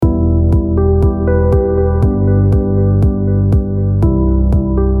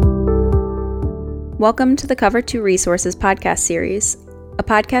Welcome to the Cover 2 Resources podcast series, a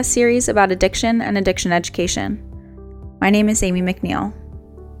podcast series about addiction and addiction education. My name is Amy McNeil.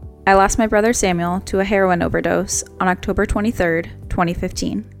 I lost my brother Samuel to a heroin overdose on October 23,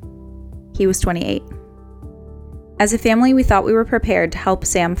 2015. He was 28. As a family, we thought we were prepared to help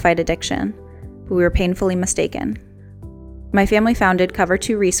Sam fight addiction, but we were painfully mistaken. My family founded Cover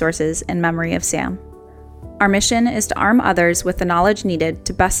 2 Resources in memory of Sam. Our mission is to arm others with the knowledge needed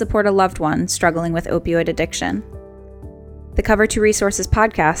to best support a loved one struggling with opioid addiction. The Cover 2 Resources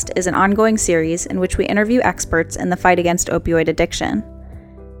podcast is an ongoing series in which we interview experts in the fight against opioid addiction.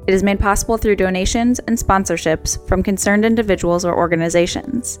 It is made possible through donations and sponsorships from concerned individuals or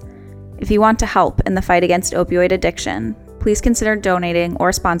organizations. If you want to help in the fight against opioid addiction, please consider donating or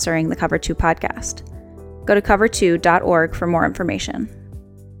sponsoring the Cover 2 podcast. Go to cover2.org for more information.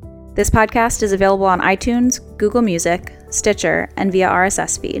 This podcast is available on iTunes, Google Music, Stitcher, and via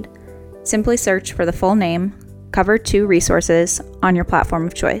RSS feed. Simply search for the full name, Cover 2 Resources, on your platform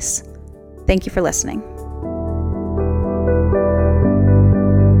of choice. Thank you for listening.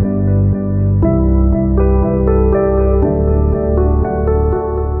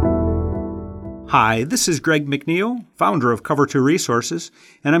 Hi, this is Greg McNeil, founder of Cover 2 Resources,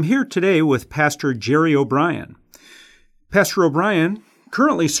 and I'm here today with Pastor Jerry O'Brien. Pastor O'Brien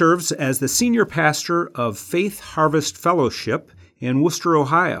currently serves as the senior pastor of Faith Harvest Fellowship in Wooster,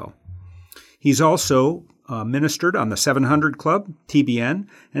 Ohio. He's also ministered on the 700 Club, TBN,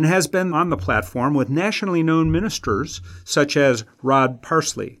 and has been on the platform with nationally known ministers such as Rod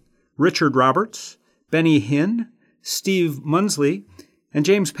Parsley, Richard Roberts, Benny Hinn, Steve Munsley, and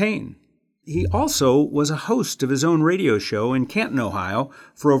James Payne. He also was a host of his own radio show in Canton, Ohio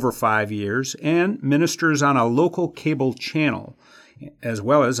for over 5 years and ministers on a local cable channel, as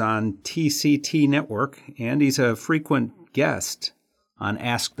well as on TCT Network, and he's a frequent guest on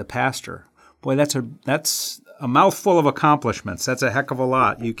Ask the Pastor. Boy, that's a mouthful of accomplishments. That's a heck of a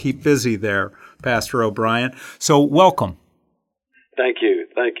lot. You keep busy there, Pastor O'Brien. So welcome. Thank you.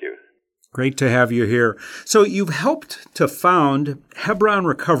 Great to have you here. So you've helped to found Hebron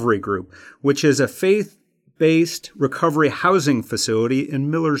Recovery Group, which is a faith-based recovery housing facility in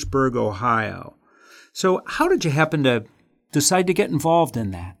Millersburg, Ohio. So how did you happen to decide to get involved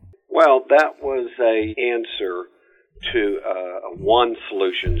in that? Well, that was an answer to one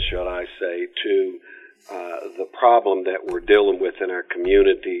solution, should I say, to the problem that we're dealing with in our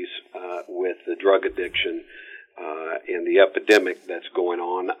communities with the drug addiction and the epidemic that's going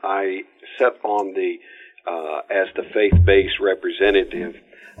on. I sat on as the faith-based representative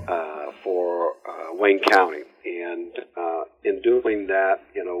for Wayne County, and in doing that,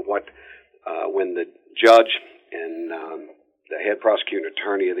 when the judge and the head prosecuting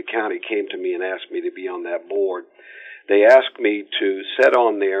attorney of the county came to me and asked me to be on that board, they asked me to sit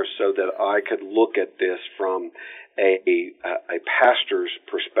on there so that I could look at this from a pastor's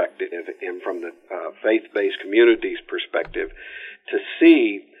perspective and from the faith-based community's perspective to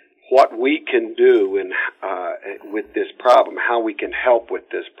see what we can do with this problem, how we can help with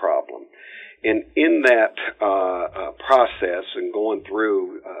this problem. And in that process and going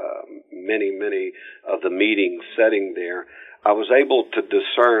through many of the meetings sitting there, I was able to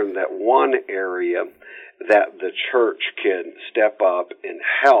discern that one area that the church can step up and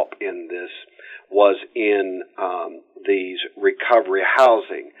help in this was in these recovery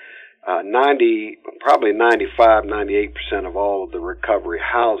housing. Probably 95-98% of all of the recovery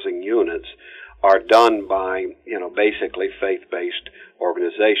housing units are done by, basically faith-based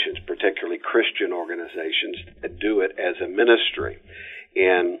organizations, particularly Christian organizations that do it as a ministry.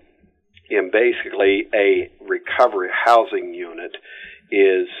 And basically a recovery housing unit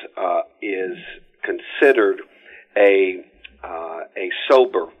is considered a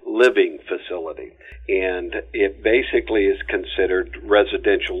sober living facility, and it basically is considered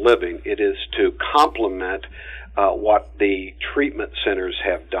residential living. It is to complement what the treatment centers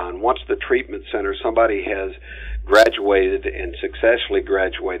have done. Once the treatment center, somebody has graduated and successfully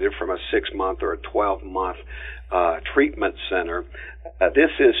graduated from a 6-month or a 12-month treatment center,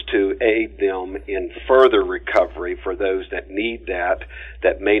 this is to aid them in further recovery for those that need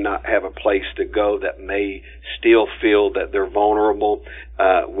that may not have a place to go, that may still feel that they're vulnerable.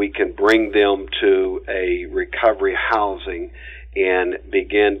 We can bring them to a recovery housing and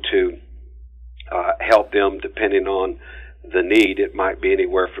begin to help them depending on the need. It might be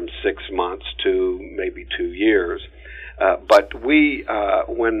anywhere from 6 months to maybe 2 years. But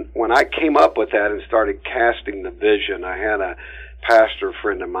when I came up with that and started casting the vision, I had a pastor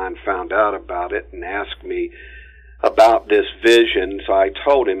friend of mine found out about it and asked me about this vision. So I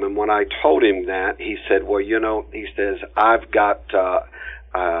told him, and when I told him that, he said, well, he says, I've got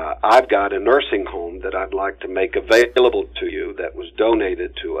I've got a nursing home that I'd like to make available to you that was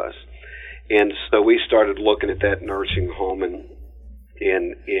donated to us. And so we started looking at that nursing home and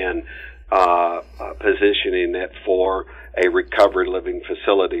positioning it for a recovery living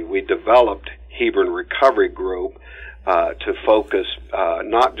facility. We developed Hebron Recovery Group to focus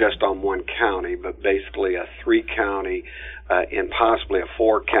not just on one county, but basically a 3-county and possibly a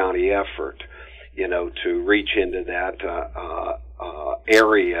 4-county effort, to reach into that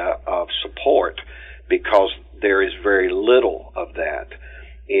area of support, because there is very little of that.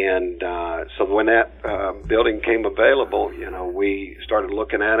 And so when that building came available, we started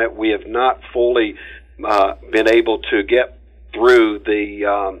looking at it. We have not fully been able to get through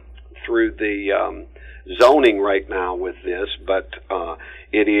the zoning right now with this, but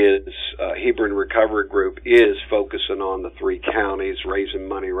it is Hebron Recovery Group is focusing on the 3 counties, raising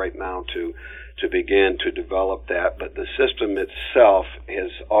money right now to begin to develop that. But the system itself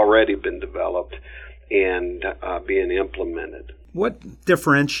has already been developed and being implemented. What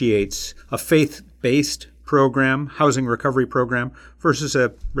differentiates a faith-based program, housing recovery program, versus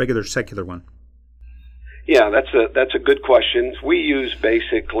a regular secular one? Yeah, that's a good question. We use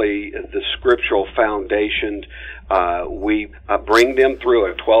basically the scriptural foundation. We bring them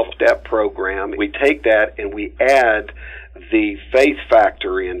through a 12-step program. We take that and we add the faith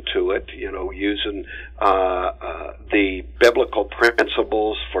factor into it, using the biblical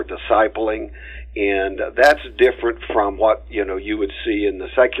principles for discipling. And that's different from what, you would see in the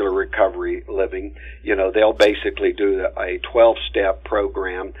secular recovery living. They'll basically do a 12-step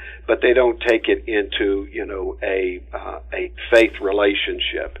program, but they don't take it into, a faith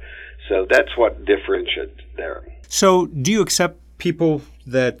relationship. So that's what differentiates there. So do you accept people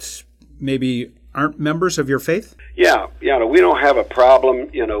that maybe aren't members of your faith? Yeah, we don't have a problem,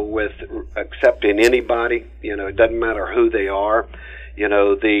 with accepting anybody. It doesn't matter who they are.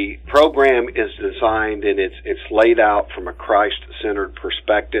 The program is designed and it's laid out from a Christ-centered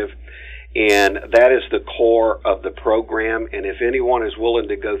perspective, and that is the core of the program. And if anyone is willing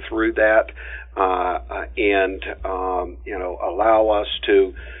to go through that and allow us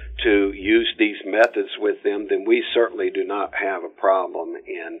to use these methods with them, then we certainly do not have a problem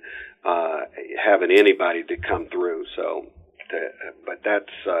in having anybody to come through. So, but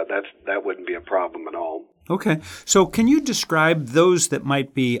that wouldn't be a problem at all. Okay. So can you describe those that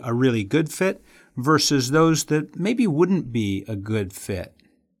might be a really good fit versus those that maybe wouldn't be a good fit?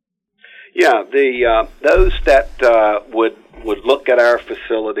 Yeah, those that would look at our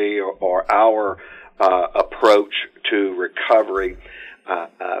facility or our approach to recovery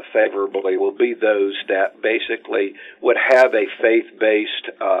favorably will be those that basically would have a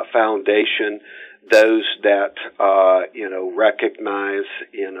faith-based foundation, those that recognize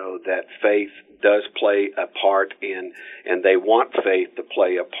that faith does play a part in, and they want faith to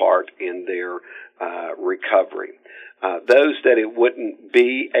play a part in their recovery. Those that it wouldn't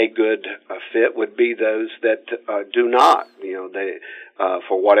be a good fit would be those that do not. They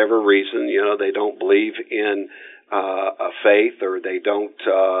for whatever reason, they don't believe in a faith, or they don't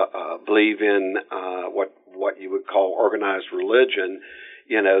believe in what you would call organized religion.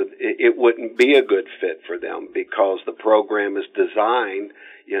 It wouldn't be a good fit for them, because the program is designed,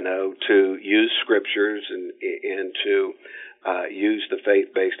 to use scriptures and to use the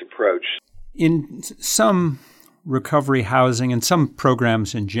faith-based approach. In some recovery housing and some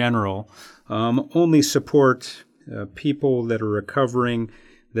programs in general only support people that are recovering,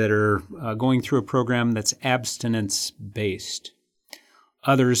 that are going through a program that's abstinence-based.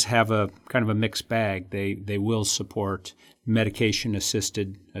 Others have a kind of a mixed bag. They will support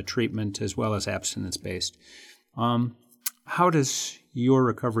medication-assisted treatment as well as abstinence-based. How does your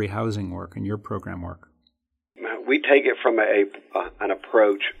recovery housing work and your program work? We take it from an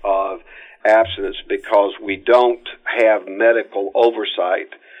approach of abstinence, because we don't have medical oversight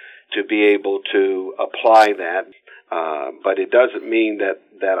to be able to apply that. But it doesn't mean that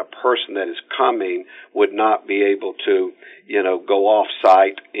a person that is coming would not be able to, go off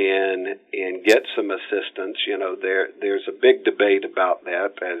site and get some assistance. There's a big debate about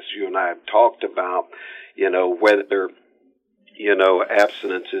that, as you and I have talked about, whether,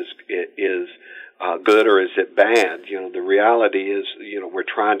 abstinence is good or is it bad. The reality is, we're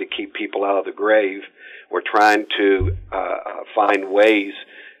trying to keep people out of the grave. We're trying to find ways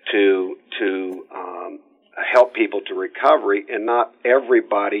to help people to recovery, and not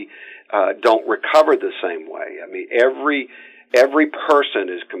everybody don't recover the same way. I mean, every person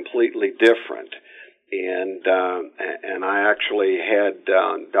is completely different, and I actually had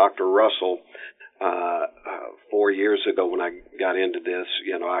Dr. Russell 4 years ago when I got into this.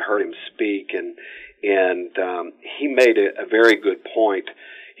 I heard him speak, and he made a very good point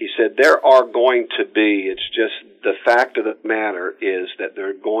he said, there are going to be, it's just the fact of the matter is that there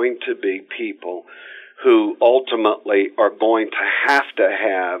are going to be people who ultimately are going to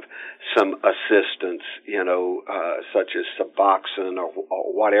have some assistance, such as Suboxone or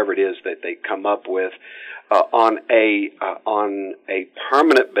whatever it is that they come up with on a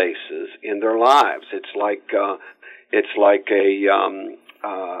permanent basis in their lives. It's like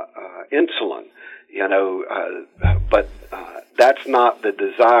insulin, but that's not the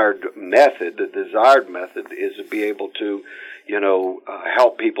desired method. The desired method is to be able to,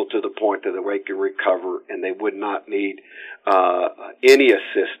 help people to the point that they can recover, and they would not need any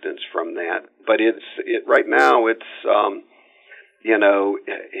assistance from that. But right now it's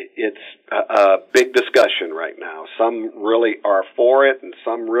a big discussion right now. Some really are for it, and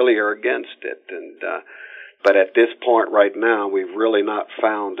some really are against it. But at this point right now, we've really not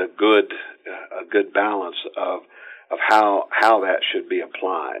found a good balance of how that should be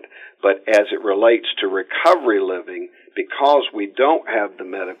applied. But as it relates to recovery living, because we don't have the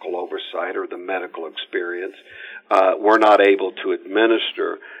medical oversight or the medical experience, we're not able to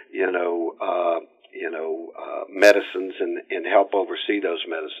administer, medicines and help oversee those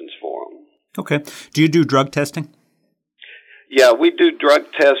medicines for them. Okay. Do you do drug testing? Yeah, we do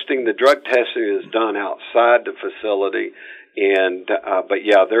drug testing. The drug testing is done outside the facility, but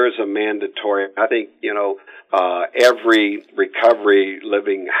yeah, there is a mandatory. I think every recovery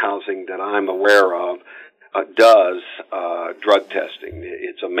living housing that I'm aware of does drug testing.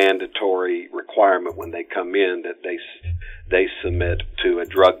 It's a mandatory requirement when they come in that they submit to a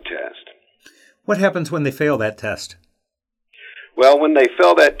drug test. What happens when they fail that test? Well, when they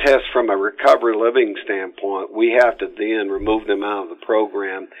fail that test from a recovery living standpoint, we have to then remove them out of the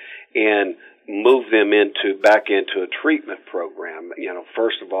program and move them back into a treatment program.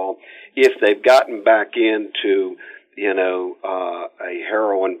 First of all, if they've gotten back into, a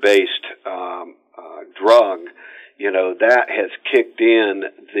heroin-based drug, that has kicked in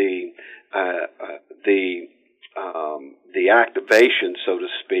the activation, so to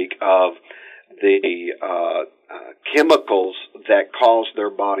speak, of the chemicals that cause their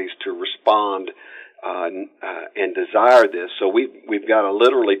bodies to respond and desire this. So we've got to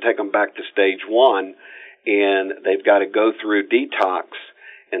literally take them back to stage one, and they've got to go through detox,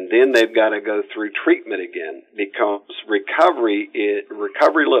 and then they've got to go through treatment again, because recovery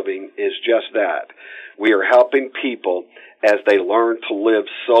living is just that. We are helping people as they learn to live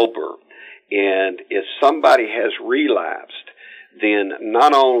sober. And if somebody has relapsed, then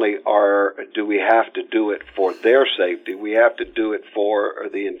not only do we have to do it for their safety, we have to do it for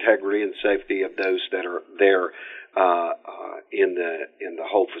the integrity and safety of those that are there in the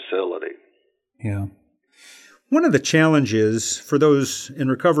whole facility. Yeah. One of the challenges for those in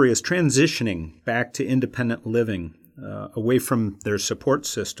recovery is transitioning back to independent living, away from their support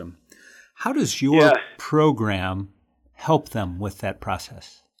system. How does your program help them with that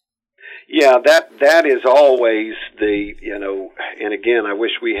process? Yeah, that is always and again, I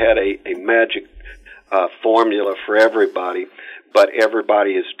wish we had a magic formula for everybody, but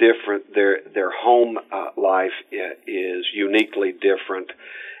everybody is different. Their home life is uniquely different.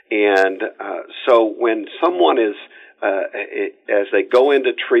 And so when someone is, as they go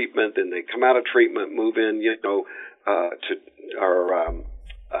into treatment and they come out of treatment, move in, to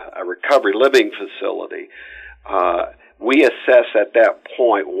a recovery living facility, we assess at that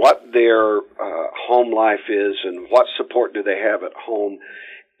point what their home life is and what support do they have at home,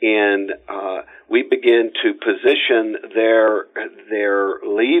 and we begin to position their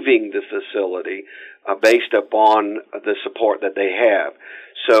leaving the facility based upon the support that they have.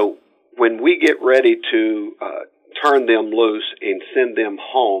 So when we get ready to turn them loose and send them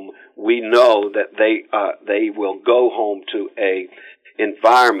home, we know that they will go home to a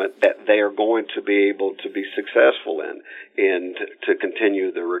environment that they are going to be able to be successful in and to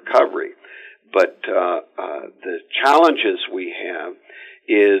continue the recovery. But the challenges we have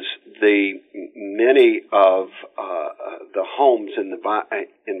is the many of the homes and the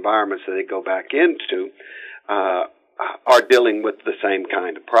environments that they go back into are dealing with the same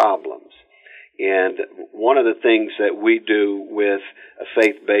kind of problems. And one of the things that we do with a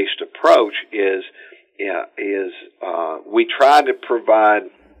faith-based approach is we try to provide,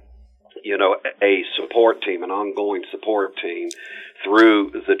 a support team, an ongoing support team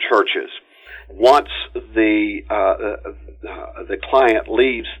through the churches. Once the client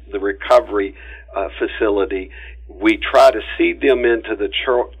leaves the recovery facility, we try to seed them into the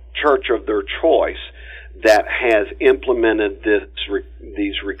church of their choice that has implemented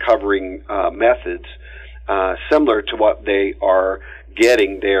these recovering methods, similar to what they are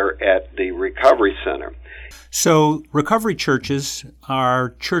getting there at the recovery center. So recovery churches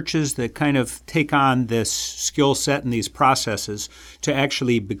are churches that kind of take on this skill set and these processes to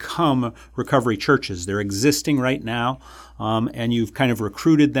actually become recovery churches. They're existing right now, and you've kind of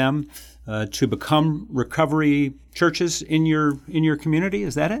recruited them to become recovery churches in your community.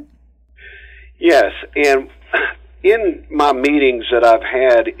 Is that it? Yes, and in my meetings that I've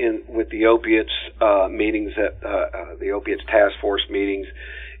had with the opiates meetings, the opiates task force meetings,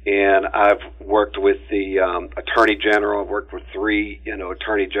 and I've worked with the Attorney General. I've worked with 3,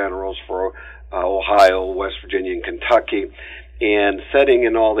 Attorney Generals for Ohio, West Virginia, and Kentucky. And sitting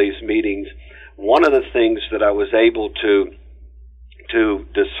in all these meetings, one of the things that I was able to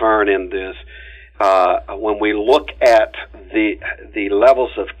discern in this, when we look at the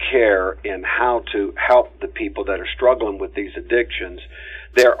levels of care and how to help the people that are struggling with these addictions,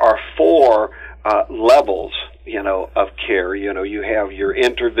 there are 4 levels, of care. You have your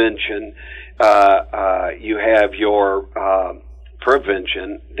intervention, you have your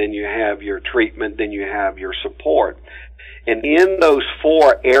prevention, then you have your treatment, then you have your support. And in those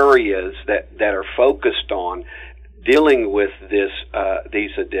 4 areas that are focused on dealing with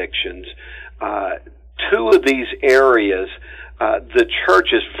these addictions, 2 of these areas, the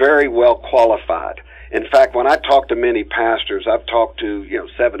church is very well qualified. In fact, when I talk to many pastors, I've talked to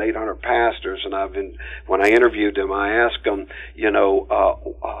 700-800 pastors, and when I interviewed them, I asked them,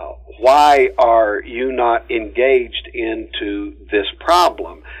 why are you not engaged into this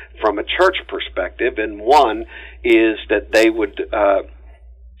problem from a church perspective? And one is that they would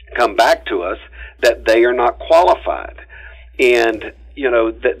come back to us that they are not qualified, and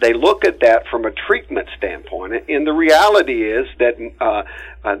that they look at that from a treatment standpoint. And the reality is that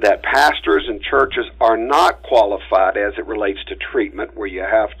that pastors and churches are not qualified as it relates to treatment, where you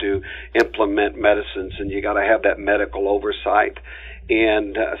have to implement medicines and you got to have that medical oversight.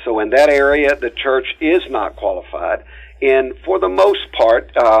 And so in that area, the church is not qualified. And for the most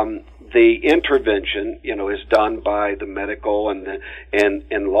part, the intervention, is done by the medical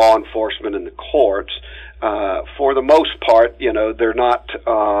and law enforcement and the courts. For the most part, they're not.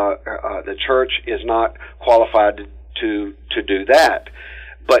 The church is not qualified to do that.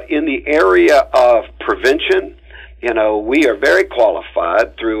 But in the area of prevention, we are very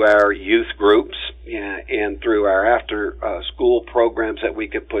qualified through our youth groups and through our after-school programs that we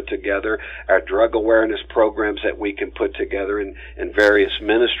can put together, our drug awareness programs that we can put together, and various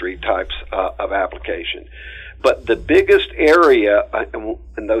ministry types of application. But the biggest area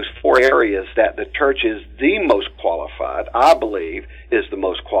in those 4 areas that the church is the most qualified, I believe, is the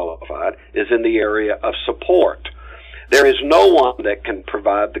most qualified, is in the area of support. There is no one that can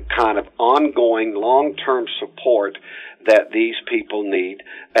provide the kind of ongoing, long-term support that these people need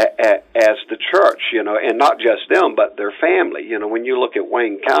as the church, and not just them, but their family. When you look at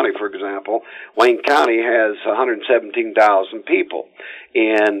Wayne County, for example, Wayne County has 117,000 people,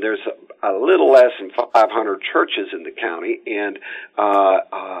 and there's a little less than 500 churches in the county, and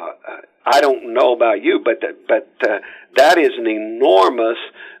I don't know about you, but that is an enormous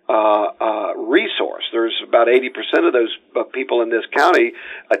resource. There's about 80% of those people in this county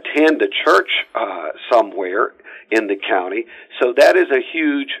attend a church somewhere in the county, so that is a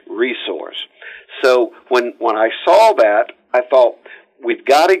huge resource. So when I saw that, I thought, we've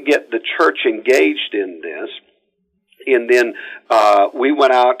got to get the church engaged in this. And then we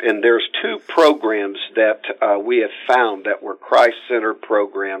went out, and there's 2 programs that we have found that were Christ-centered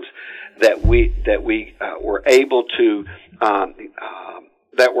programs that we were able to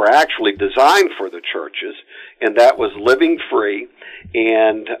that were actually designed for the churches, and that was Living Free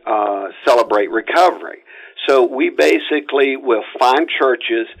and Celebrate Recovery. So we basically will find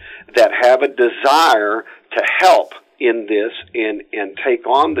churches that have a desire to help in this and take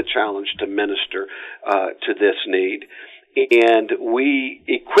on the challenge to minister to this need, and we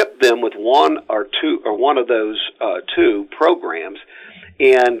equip them with one of those 2 programs.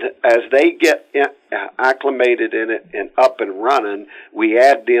 And as they get acclimated in it and up and running, we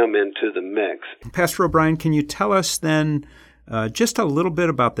add them into the mix. Pastor O'Brien, can you tell us then just a little bit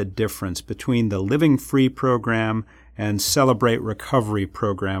about the difference between the Living Free program and Celebrate Recovery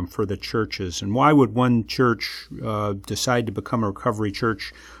program for the churches? And why would one church decide to become a recovery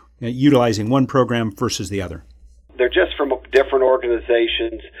church utilizing one program versus the other? They're just from different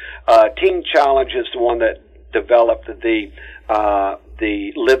organizations. Teen Challenge is the one that developed the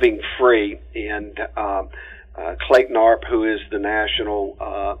Living Free, and Clayton Arp, who is the national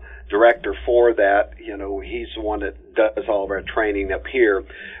director for that, he's the one that does all of our training up here.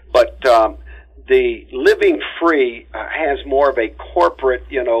 But the Living Free has more of a corporate,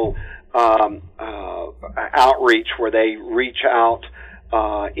 outreach where they reach out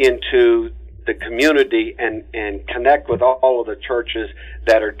into the community and connect with all of the churches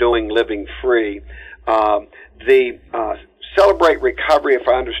that are doing Living Free. The Celebrate Recovery, if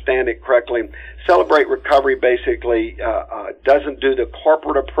I understand it correctly, Celebrate Recovery basically doesn't do the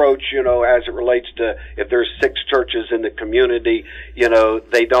corporate approach, as it relates to if there's 6 churches in the community,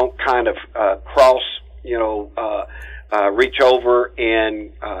 they don't kind of cross, reach over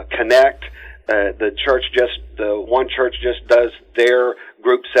and connect. The one church just does their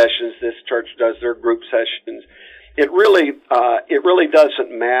group sessions. This church does their group sessions. It really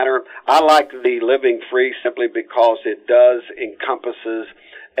doesn't matter. I like the Living Free simply because it does encompasses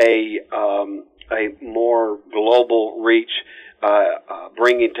a more global reach,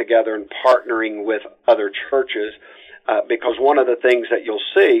 bringing together and partnering with other churches. Because one of the things that you'll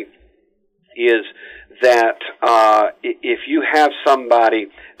see is that if you have somebody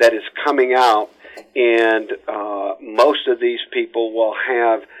that is coming out, and most of these people will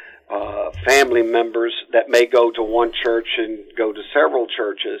have family members that may go to one church and go to several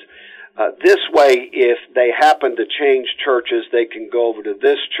churches. This way, if they happen to change churches, they can go over to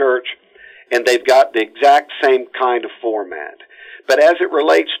this church, and they've got the exact same kind of format. But as it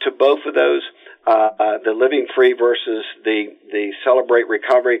relates to both of those, the Living Free versus the Celebrate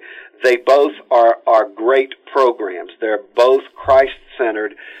Recovery, they both are great programs. They're both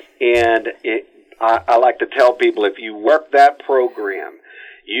Christ-centered, and I like to tell people, if you work that program,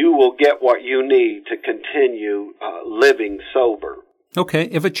 you will get what you need to continue living sober. Okay,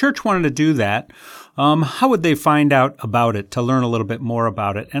 if a church wanted to do that, how would they find out about it to learn a little bit more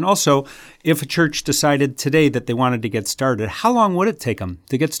about it? And also, if a church decided today that they wanted to get started, how long would it take them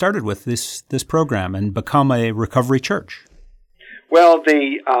to get started with this program and become a recovery church? Well,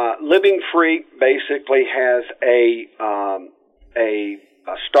 the Living Free basically has a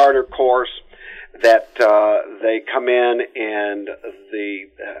starter course that they come in, and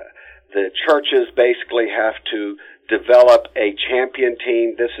the churches basically have to develop a champion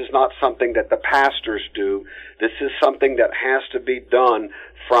team. This is not something that the pastors do. This is something that has to be done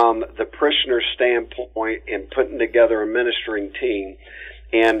from the parishioner's standpoint in putting together a ministering team.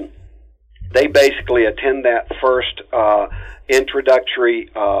 And they basically attend that first introductory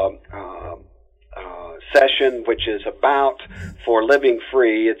session, which is about, for Living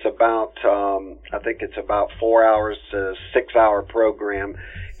Free, it's about, I think it's about 4 hours to 6 hour program,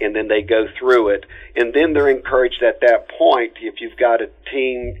 and then they go through it. And then they're encouraged at that point, if you've got a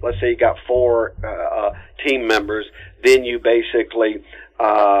team, let's say you got 4 team members, then you basically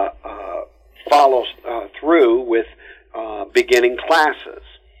follow through with beginning classes.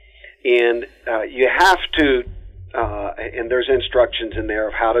 And you have to, and there's instructions in there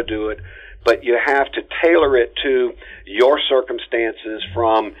of how to do it, but you have to tailor it to your circumstances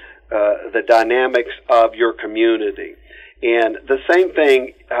from the dynamics of your community. And the same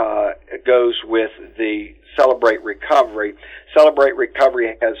thing goes with the Celebrate Recovery. Celebrate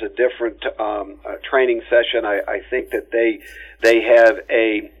Recovery has a different training session. I think that they have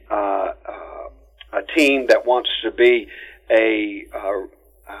a team that wants to be a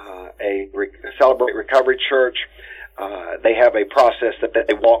Celebrate Recovery church. They have a process that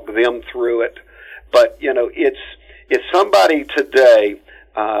they walk them through it. But, if somebody today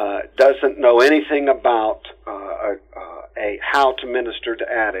doesn't know anything about how to minister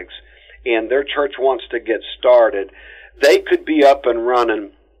to addicts, and their church wants to get started, they could be up and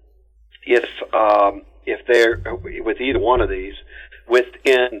running if they're with either one of these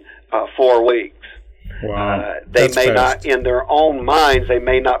within 4 weeks. Wow. They may not, in their own minds, they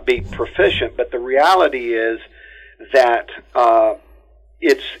may not be proficient, but the reality is that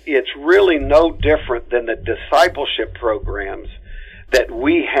it's really no different than the discipleship programs that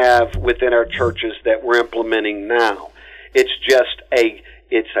we have within our churches that we're implementing now. It's just a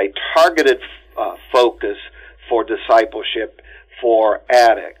targeted focus for discipleship for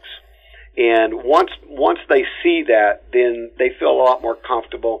addicts. And once they see that, then they feel a lot more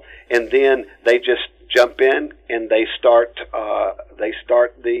comfortable, and then they just jump in and they start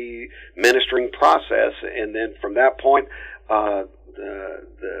the ministering process. And then from that point,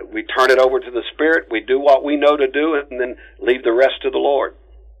 we turn it over to the Spirit. We do what we know to do, and then leave the rest to the Lord.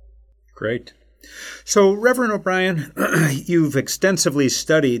 Great. So, Reverend O'Brien, you've extensively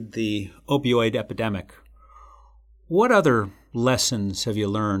studied the opioid epidemic. What other lessons have you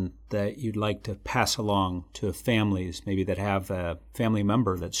learned that you'd like to pass along to families, maybe that have a family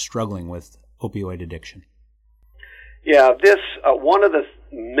member that's struggling with opioid addiction? Yeah, this one of the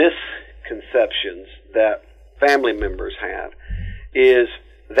misconceptions that family members have is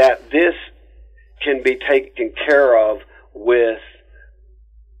that this can be taken care of with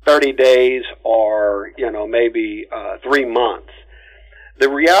 30 days or, maybe 3 months. The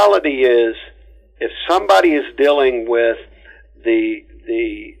reality is if somebody is dealing with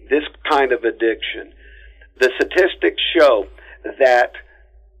this kind of addiction, the statistics show that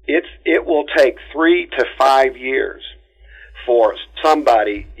it will take 3 to 5 years for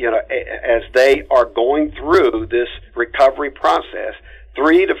somebody, as they are going through this recovery process,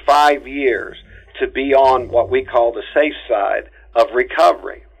 3 to 5 years to be on what we call the safe side of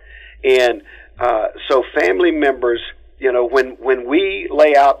recovery. And so family members, when we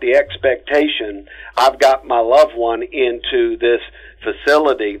lay out the expectation, I've got my loved one into this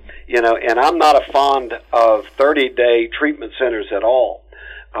facility, and I'm not a fond of 30-day treatment centers at all.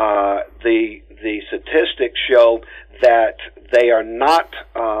 The statistics show that they are not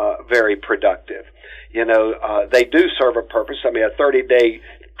very productive. They do serve a purpose. I mean, a 30-day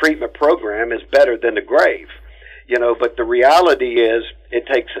treatment program is better than the grave. But the reality is it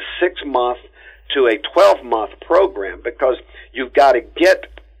takes a 6-month to a 12-month program, because you've got to get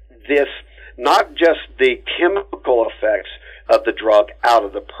this, not just the chemical effects of the drug out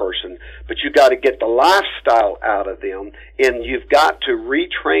of the person, but you've got to get the lifestyle out of them, and you've got to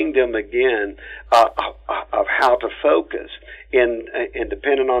retrain them again of how to focus. And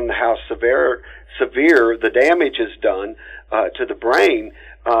depending on how severe the damage is done to the brain,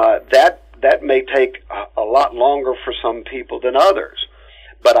 that may take a lot longer for some people than others.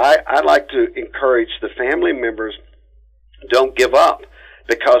 But I like to encourage the family members, don't give up,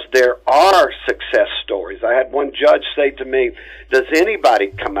 because there are success stories. I had one judge say to me, does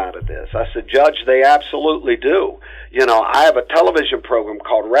anybody come out of this? I said, Judge, they absolutely do. I have a television program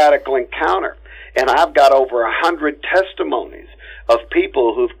called Radical Encounter, and I've got over 100 testimonies of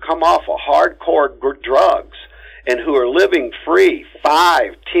people who've come off of hardcore drugs and who are living free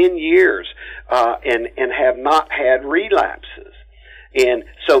 5, 10 years and have not had relapses. And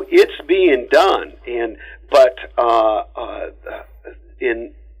so it's being done. But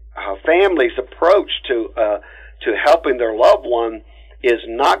in families' approach to helping their loved one it's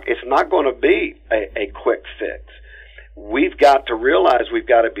not going to be a quick fix. We've got to realize we've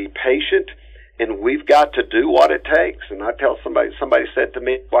got to be patient, and we've got to do what it takes. And I tell somebody said to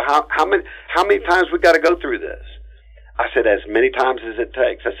me, well, how many times we got to go through this? I said, as many times as it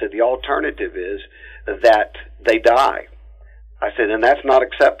takes. I said, the alternative is that they die. I said, and that's not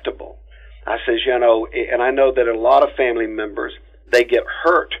acceptable. I says, and I know that a lot of family members, they get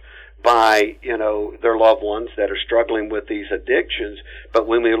hurt by, their loved ones that are struggling with these addictions. But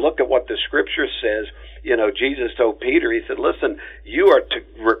when we look at what the scripture says, Jesus told Peter, he said, listen, you are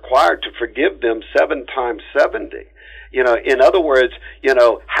required to forgive them 7 times 70. In other words,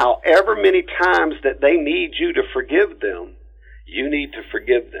 however many times that they need you to forgive them, you need to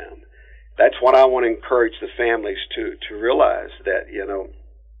forgive them. That's what I want to encourage the families to realize, that,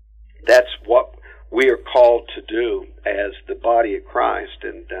 that's what we are called to do as the body of Christ.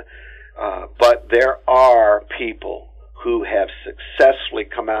 And but there are people who have successfully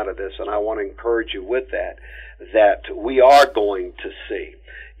come out of this, and I want to encourage you with that we are going to see,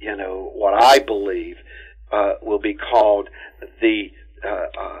 what I believe will be called the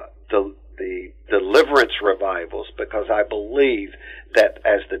deliverance revivals, because I believe that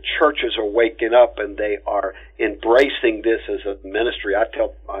as the churches are waking up and they are embracing this as a ministry, I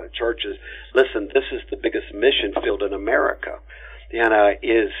tell churches, listen, this is the biggest mission field in America,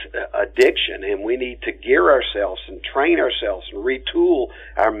 is addiction, and we need to gear ourselves and train ourselves and retool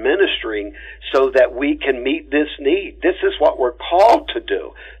our ministering so that we can meet this need. This is what we're called to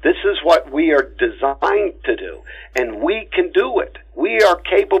do. This is what we are designed to do, and we can do it. We are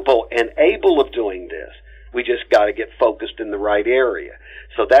capable and able of doing this. We just got to get focused in the right area.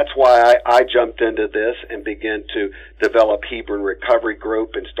 So that's why I jumped into this and began to develop Hebron Recovery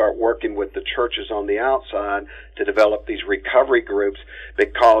Group and start working with the churches on the outside to develop these recovery groups,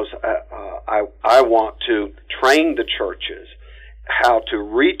 because I want to train the churches how to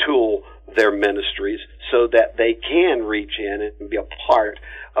retool their ministries so that they can reach in and be a part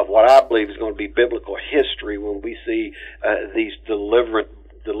of what I believe is going to be biblical history when we see these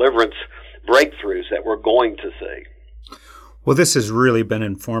deliverance breakthroughs that we're going to see. Well, this has really been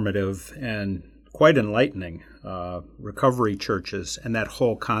informative and quite enlightening. Recovery churches and that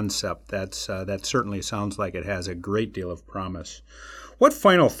whole concept, that certainly sounds like it has a great deal of promise. What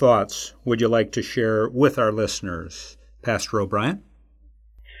final thoughts would you like to share with our listeners, Pastor O'Brien?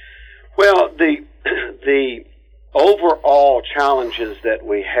 Well, the overall challenges that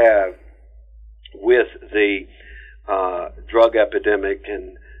we have with the drug epidemic,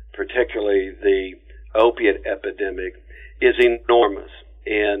 and particularly the opiate epidemic, is enormous,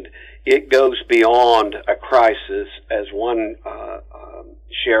 and it goes beyond a crisis. As one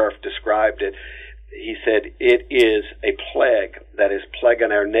sheriff described it, he said, it is a plague that is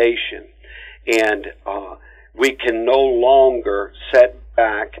plaguing our nation. And we can no longer sit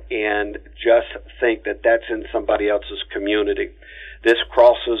back and just think that that's in somebody else's community. This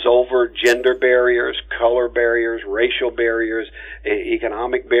crosses over gender barriers, color barriers, racial barriers,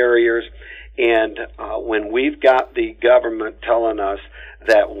 economic barriers. And when we've got the government telling us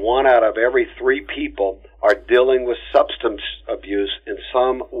that 1 out of every 3 people are dealing with substance abuse in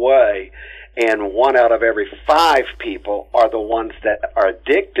some way, and 1 out of every 5 people are the ones that are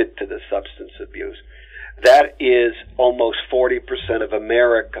addicted to the substance abuse, that is almost 40% of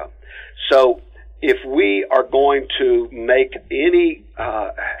America. So if we are going to make any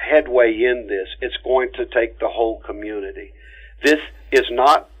headway in this, it's going to take the whole community. This is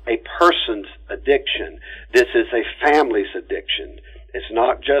not a person's addiction. This is a family's addiction. It's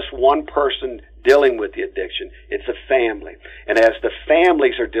not just one person dealing with the addiction. It's a family. And as the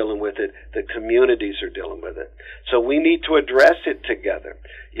families are dealing with it, the communities are dealing with it. So we need to address it together.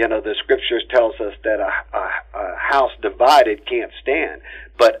 You know, the scriptures tells us that a house divided can't stand,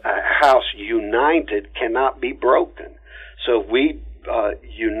 but a house united cannot be broken. So if we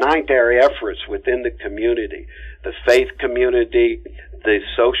unite our efforts within the community, the faith community, the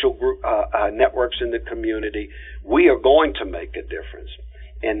social group, networks in the community, we are going to make a difference.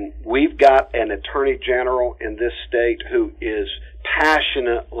 And we've got an attorney general in this state who is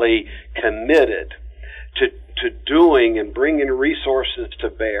passionately committed to doing and bringing resources to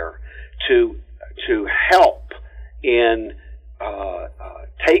bear to help in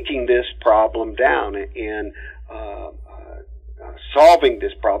taking this problem down and solving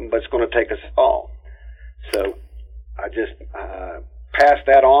this problem, but it's going to take us all. So I just pass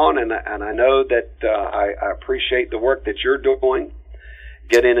that on, and I know that I appreciate the work that you're doing,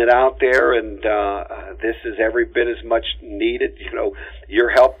 getting it out there, and this is every bit as much needed. You know, you're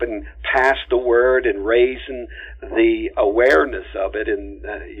helping pass the word and raising the awareness of it, and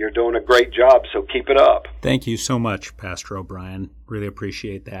you're doing a great job, so keep it up. Thank you so much, Pastor O'Brien. Really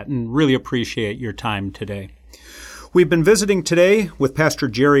appreciate that, and really appreciate your time today. We've been visiting today with Pastor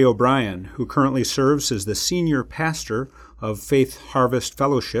Jerry O'Brien, who currently serves as the senior pastor of Faith Harvest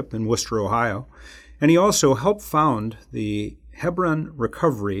Fellowship in Worcester, Ohio, and he also helped found the Hebron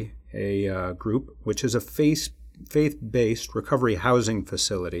Recovery, a group which is a faith-based recovery housing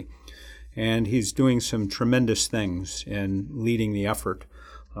facility. And he's doing some tremendous things in leading the effort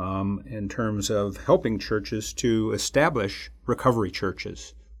in terms of helping churches to establish recovery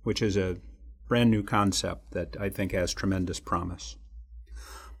churches, which is a brand new concept that I think has tremendous promise.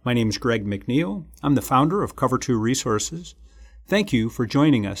 My name is Greg McNeil. I'm the founder of Cover 2 Resources. Thank you for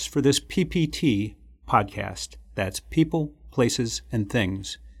joining us for this PPT podcast. That's People, Places, and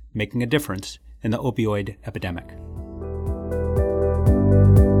Things Making a Difference in the Opioid Epidemic.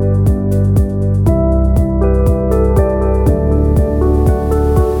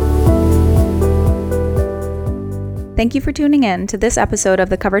 Thank you for tuning in to this episode of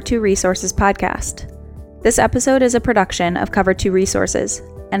the Cover 2 Resources podcast. This episode is a production of Cover 2 Resources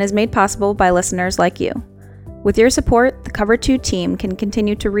and is made possible by listeners like you. With your support, the Cover 2 team can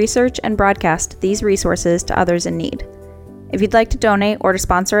continue to research and broadcast these resources to others in need. If you'd like to donate or to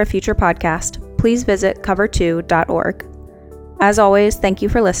sponsor a future podcast, please visit cover2.org. As always, thank you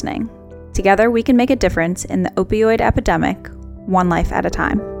for listening. Together, we can make a difference in the opioid epidemic, one life at a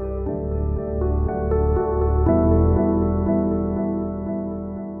time.